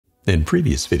In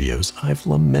previous videos, I've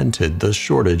lamented the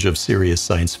shortage of serious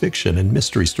science fiction and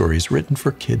mystery stories written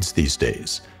for kids these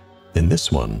days. In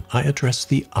this one, I address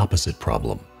the opposite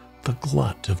problem, the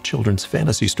glut of children's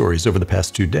fantasy stories over the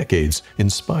past 2 decades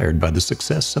inspired by the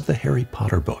success of the Harry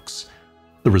Potter books.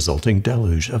 The resulting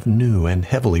deluge of new and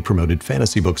heavily promoted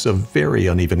fantasy books of very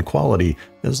uneven quality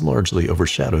has largely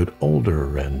overshadowed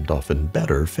older and often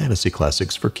better fantasy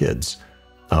classics for kids.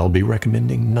 I'll be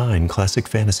recommending 9 classic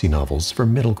fantasy novels for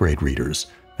middle grade readers,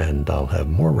 and I'll have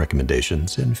more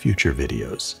recommendations in future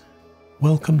videos.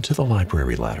 Welcome to the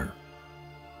Library Ladder.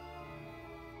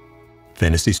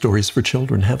 Fantasy stories for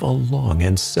children have a long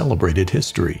and celebrated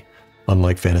history.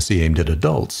 Unlike fantasy aimed at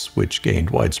adults, which gained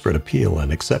widespread appeal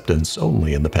and acceptance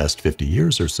only in the past 50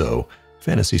 years or so,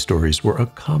 fantasy stories were a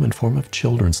common form of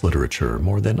children's literature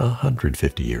more than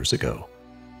 150 years ago.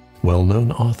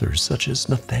 Well-known authors such as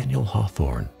Nathaniel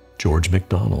Hawthorne, George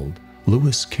MacDonald,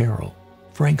 Lewis Carroll,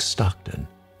 Frank Stockton,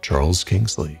 Charles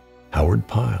Kingsley, Howard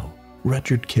Pyle,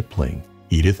 Rudyard Kipling,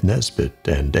 Edith Nesbit,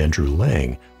 and Andrew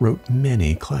Lang wrote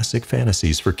many classic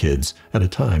fantasies for kids at a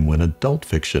time when adult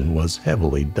fiction was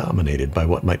heavily dominated by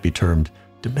what might be termed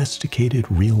domesticated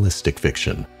realistic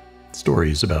fiction,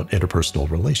 stories about interpersonal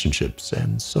relationships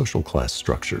and social class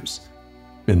structures.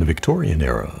 In the Victorian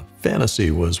era,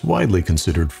 fantasy was widely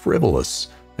considered frivolous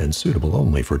and suitable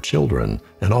only for children,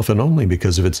 and often only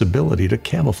because of its ability to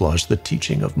camouflage the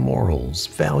teaching of morals,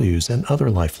 values, and other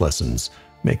life lessons,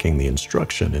 making the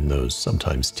instruction in those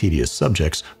sometimes tedious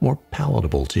subjects more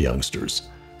palatable to youngsters.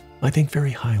 I think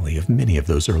very highly of many of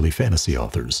those early fantasy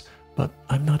authors, but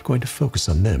I'm not going to focus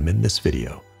on them in this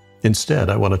video.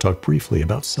 Instead, I want to talk briefly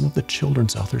about some of the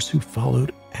children's authors who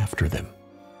followed after them.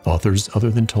 Authors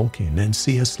other than Tolkien and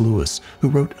C.S. Lewis, who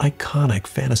wrote iconic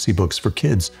fantasy books for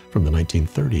kids from the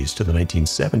 1930s to the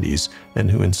 1970s, and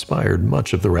who inspired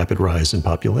much of the rapid rise in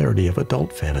popularity of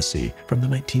adult fantasy from the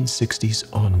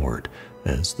 1960s onward,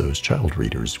 as those child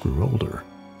readers grew older.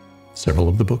 Several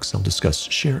of the books I'll discuss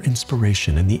share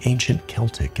inspiration in the ancient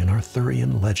Celtic and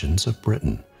Arthurian legends of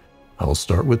Britain. I'll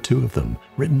start with 2 of them,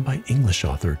 written by English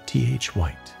author T.H.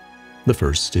 White. The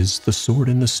first is The Sword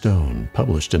in the Stone,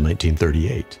 published in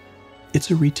 1938.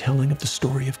 It's a retelling of the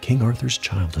story of King Arthur's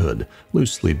childhood,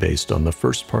 loosely based on the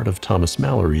first part of Thomas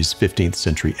Malory's 15th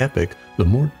century epic, The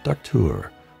Mort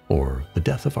d'Arthur, or The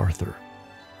Death of Arthur.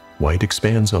 White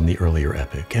expands on the earlier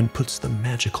epic and puts the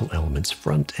magical elements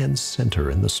front and center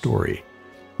in the story.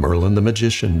 Merlin the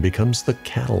magician becomes the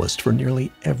catalyst for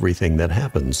nearly everything that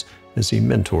happens as he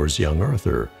mentors young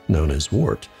Arthur, known as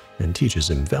Wart, and teaches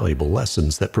him valuable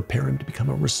lessons that prepare him to become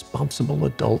a responsible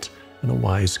adult and a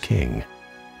wise king.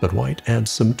 But White adds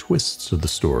some twists to the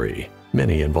story,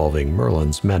 many involving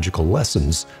Merlin's magical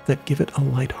lessons that give it a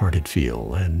lighthearted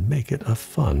feel and make it a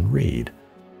fun read.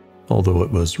 Although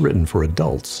it was written for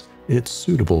adults, it's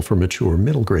suitable for mature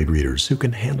middle grade readers who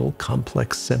can handle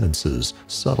complex sentences,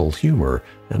 subtle humor,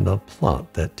 and a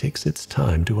plot that takes its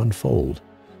time to unfold.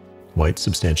 White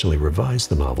substantially revised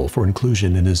the novel for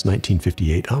inclusion in his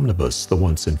 1958 omnibus, The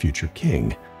Once and Future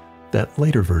King. That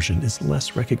later version is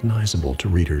less recognizable to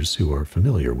readers who are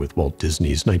familiar with Walt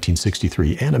Disney's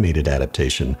 1963 animated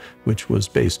adaptation, which was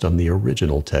based on the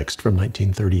original text from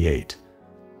 1938.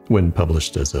 When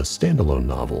published as a standalone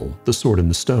novel, The Sword in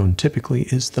the Stone typically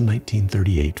is the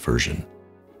 1938 version.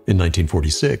 In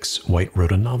 1946, White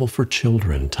wrote a novel for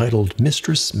children titled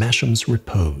Mistress Masham's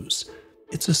Repose.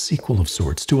 It's a sequel of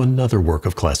sorts to another work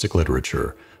of classic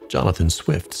literature, Jonathan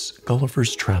Swift's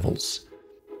Gulliver's Travels.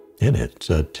 In it,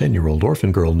 a 10-year-old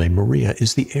orphan girl named Maria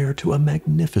is the heir to a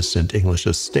magnificent English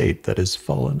estate that has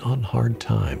fallen on hard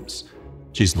times.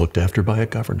 She's looked after by a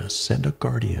governess and a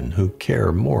guardian who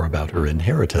care more about her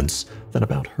inheritance than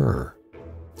about her.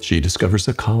 She discovers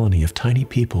a colony of tiny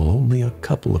people only a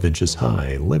couple of inches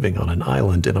high, living on an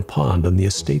island in a pond on the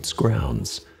estate's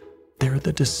grounds. They're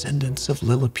the descendants of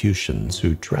Lilliputians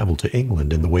who traveled to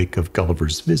England in the wake of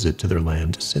Gulliver's visit to their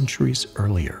land centuries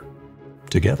earlier.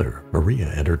 Together,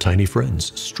 Maria and her tiny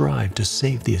friends strive to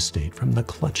save the estate from the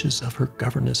clutches of her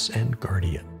governess and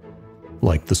guardian.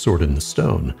 Like The Sword in the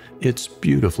Stone, it's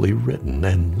beautifully written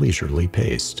and leisurely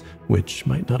paced, which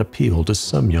might not appeal to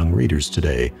some young readers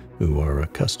today who are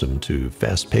accustomed to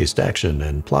fast-paced action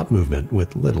and plot movement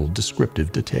with little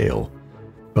descriptive detail.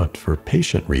 But for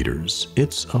patient readers,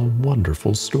 it's a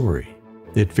wonderful story.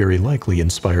 It very likely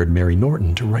inspired Mary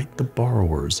Norton to write The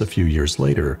Borrowers a few years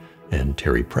later, and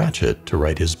Terry Pratchett to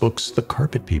write his books The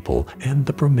Carpet People and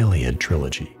the Bromeliad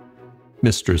trilogy.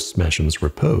 Mistress Masham's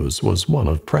Repose was one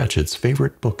of Pratchett's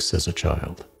favorite books as a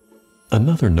child.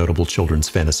 Another notable children's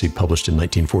fantasy published in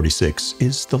 1946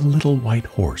 is The Little White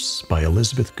Horse by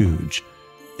Elizabeth Goudge.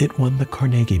 It won the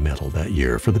Carnegie Medal that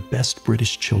year for the Best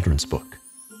British Children's Book.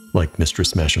 Like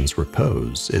Mistress Masham's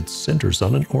Repose, it centers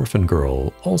on an orphan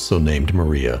girl, also named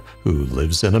Maria, who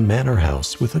lives in a manor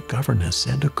house with a governess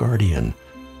and a guardian.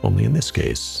 Only in this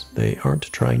case, they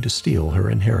aren't trying to steal her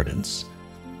inheritance.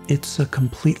 It's a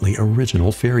completely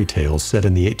original fairy tale set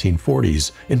in the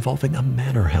 1840s involving a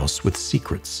manor house with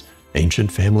secrets,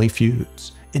 ancient family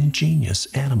feuds, ingenious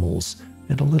animals,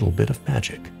 and a little bit of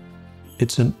magic.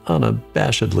 It's an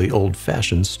unabashedly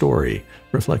old-fashioned story,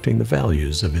 reflecting the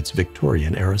values of its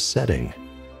Victorian-era setting.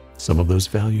 Some of those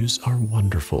values are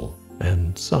wonderful,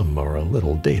 and some are a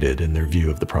little dated in their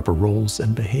view of the proper roles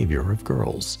and behavior of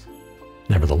girls.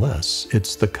 Nevertheless,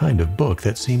 it's the kind of book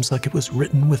that seems like it was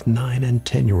written with 9- and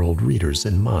 10-year-old readers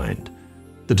in mind.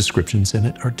 The descriptions in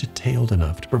it are detailed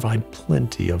enough to provide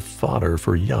plenty of fodder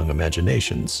for young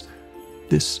imaginations.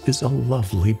 This is a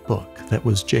lovely book that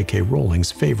was J.K.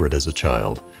 Rowling's favorite as a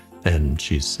child, and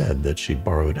she said that she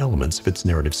borrowed elements of its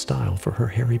narrative style for her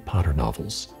Harry Potter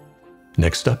novels.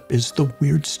 Next up is The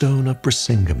Weirdstone of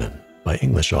Brisingamen by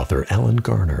English author Alan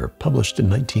Garner, published in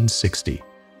 1960.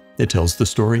 It tells the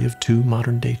story of two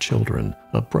modern-day children,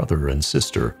 a brother and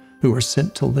sister, who are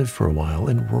sent to live for a while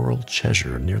in rural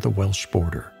Cheshire near the Welsh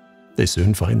border. They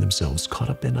soon find themselves caught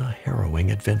up in a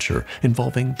harrowing adventure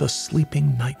involving the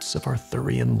sleeping knights of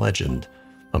Arthurian legend,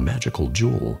 a magical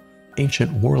jewel,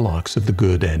 ancient warlocks of the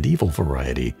good and evil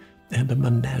variety, and a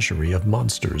menagerie of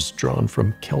monsters drawn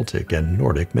from Celtic and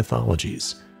Nordic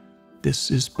mythologies.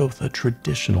 This is both a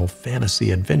traditional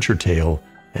fantasy adventure tale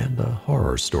and a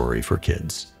horror story for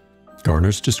kids.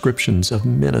 Garner's descriptions of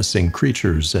menacing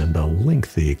creatures and a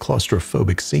lengthy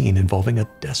claustrophobic scene involving a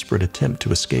desperate attempt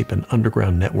to escape an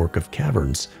underground network of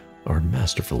caverns are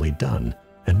masterfully done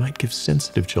and might give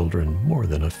sensitive children more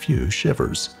than a few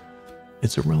shivers.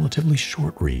 It's a relatively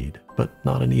short read, but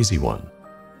not an easy one.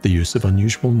 The use of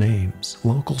unusual names,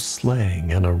 local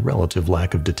slang, and a relative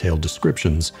lack of detailed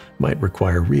descriptions might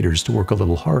require readers to work a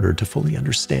little harder to fully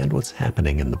understand what's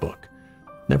happening in the book.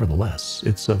 Nevertheless,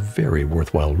 it's a very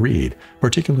worthwhile read,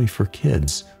 particularly for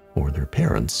kids or their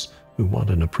parents who want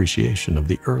an appreciation of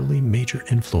the early major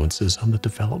influences on the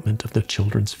development of the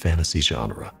children's fantasy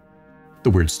genre.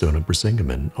 The Weirdstone of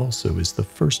Brisingamen also is the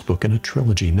first book in a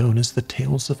trilogy known as the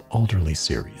Tales of Alderley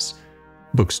series.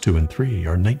 Books 2 and 3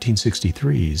 are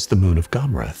 1963's The Moon of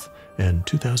Gomreth and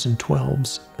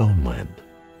 2012's Boneland.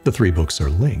 The three books are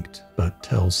linked, but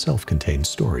tell self-contained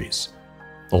stories.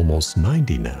 Almost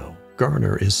 90 now,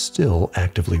 Garner is still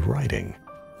actively writing.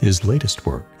 His latest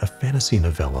work, a fantasy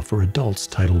novella for adults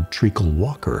titled Treacle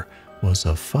Walker, was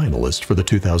a finalist for the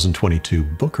 2022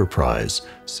 Booker Prize,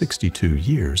 62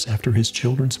 years after his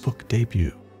children's book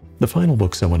debut. The final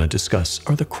books I want to discuss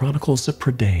are The Chronicles of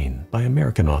Prydain by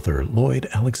American author Lloyd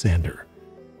Alexander.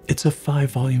 It's a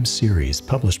 5-volume series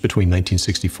published between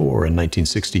 1964 and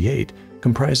 1968,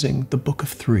 comprising The Book of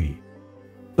Three,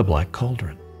 The Black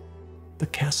Cauldron, The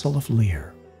Castle of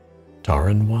Lear,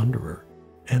 Taran Wanderer,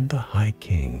 and The High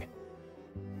King.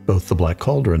 Both The Black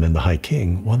Cauldron and The High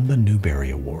King won the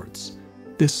Newbery Awards.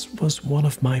 This was one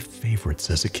of my favorites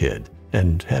as a kid,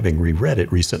 and having reread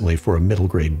it recently for a middle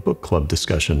grade book club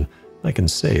discussion, I can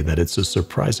say that it's a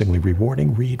surprisingly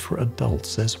rewarding read for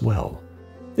adults as well.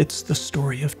 It's the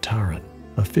story of Taran,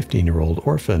 a 15-year-old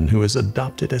orphan who is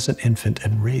adopted as an infant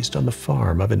and raised on the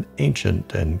farm of an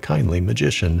ancient and kindly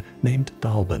magician named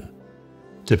Dalban.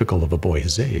 Typical of a boy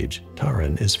his age,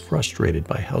 Taran is frustrated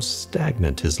by how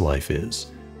stagnant his life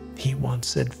is. He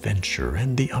wants adventure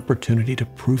and the opportunity to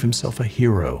prove himself a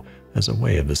hero as a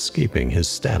way of escaping his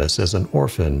status as an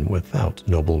orphan without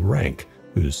noble rank,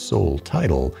 whose sole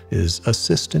title is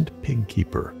Assistant Pig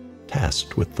Keeper,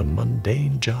 tasked with the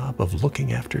mundane job of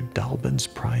looking after Dalban's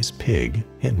prize pig,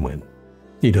 Henwin.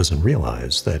 He doesn't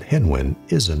realize that Henwin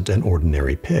isn't an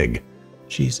ordinary pig.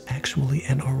 She's actually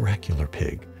an oracular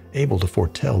pig, able to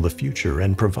foretell the future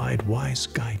and provide wise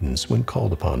guidance when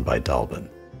called upon by Dalban.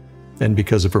 And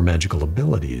because of her magical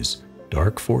abilities,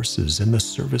 dark forces in the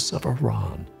service of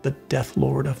Aran, the Death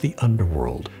Lord of the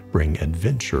Underworld, bring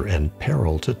adventure and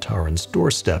peril to Taran's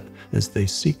doorstep as they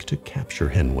seek to capture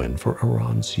Henwin for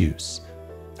Aran's use.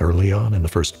 Early on in the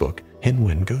first book,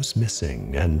 Henwin goes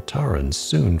missing, and Taran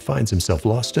soon finds himself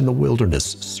lost in the wilderness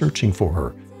searching for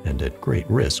her, and at great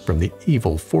risk from the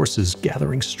evil forces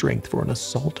gathering strength for an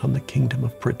assault on the kingdom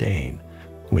of Prydain,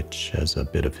 which, as a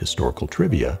bit of historical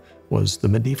trivia, was the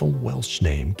medieval Welsh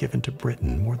name given to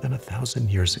Britain more than 1,000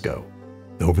 years ago.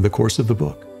 Over the course of the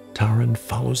book, Taran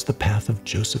follows the path of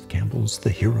Joseph Campbell's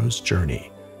The Hero's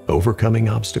Journey, overcoming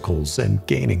obstacles and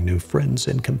gaining new friends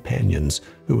and companions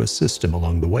who assist him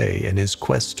along the way in his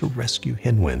quest to rescue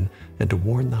Hinwen and to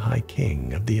warn the High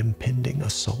King of the impending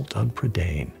assault on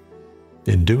Prydain.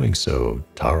 In doing so,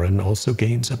 Taran also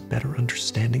gains a better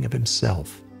understanding of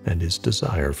himself and his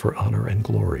desire for honor and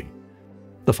glory.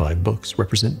 The 5 books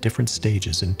represent different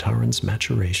stages in Taran's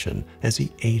maturation as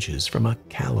he ages from a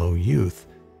callow youth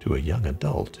to a young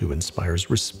adult who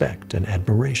inspires respect and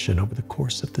admiration over the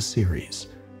course of the series.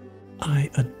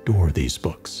 I adore these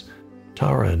books.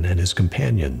 Taran and his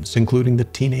companions, including the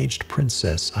teenaged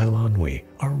princess Eilonwy,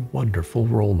 are wonderful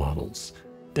role models.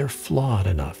 They're flawed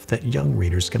enough that young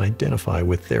readers can identify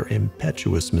with their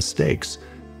impetuous mistakes,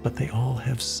 but they all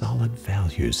have solid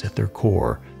values at their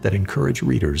core that encourage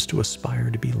readers to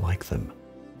aspire to be like them.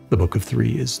 The Book of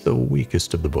Three is the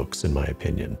weakest of the books, in my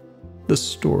opinion. The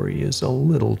story is a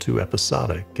little too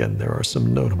episodic, and there are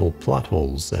some notable plot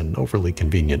holes and overly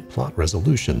convenient plot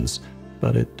resolutions,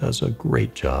 but it does a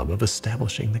great job of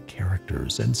establishing the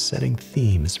characters and setting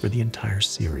themes for the entire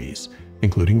series,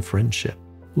 including friendship,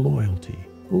 loyalty,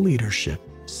 leadership,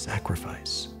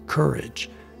 sacrifice, courage,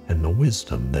 and the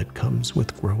wisdom that comes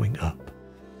with growing up.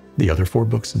 The other 4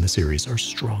 books in the series are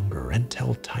stronger and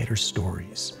tell tighter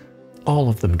stories. All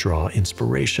of them draw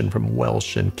inspiration from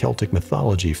Welsh and Celtic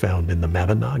mythology found in the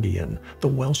Mabinogion, the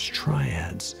Welsh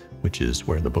Triads, which is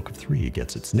where the Book of Three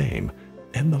gets its name,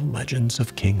 and the legends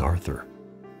of King Arthur.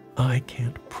 I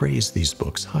can't praise these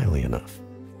books highly enough.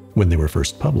 When they were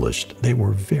first published, they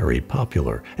were very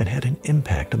popular and had an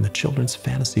impact on the children's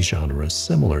fantasy genre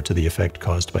similar to the effect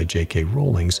caused by J.K.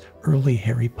 Rowling's early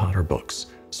Harry Potter books,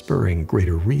 spurring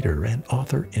greater reader and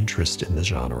author interest in the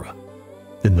genre.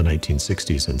 In the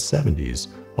 1960s and 70s,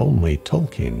 only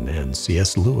Tolkien and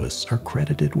C.S. Lewis are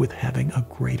credited with having a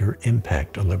greater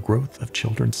impact on the growth of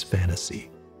children's fantasy.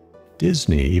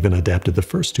 Disney even adapted the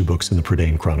first 2 books in the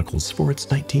Prydain Chronicles for its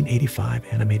 1985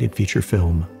 animated feature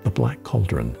film, The Black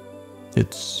Cauldron.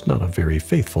 It's not a very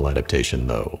faithful adaptation,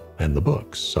 though, and the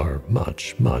books are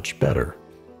much, much better.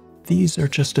 These are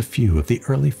just a few of the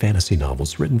early fantasy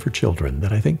novels written for children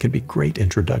that I think can be great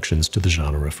introductions to the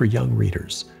genre for young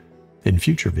readers. In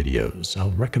future videos, I'll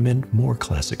recommend more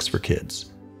classics for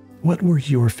kids. What were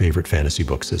your favorite fantasy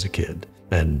books as a kid?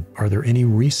 And are there any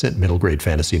recent middle-grade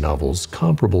fantasy novels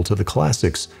comparable to the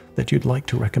classics that you'd like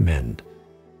to recommend?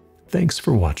 Thanks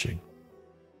for watching.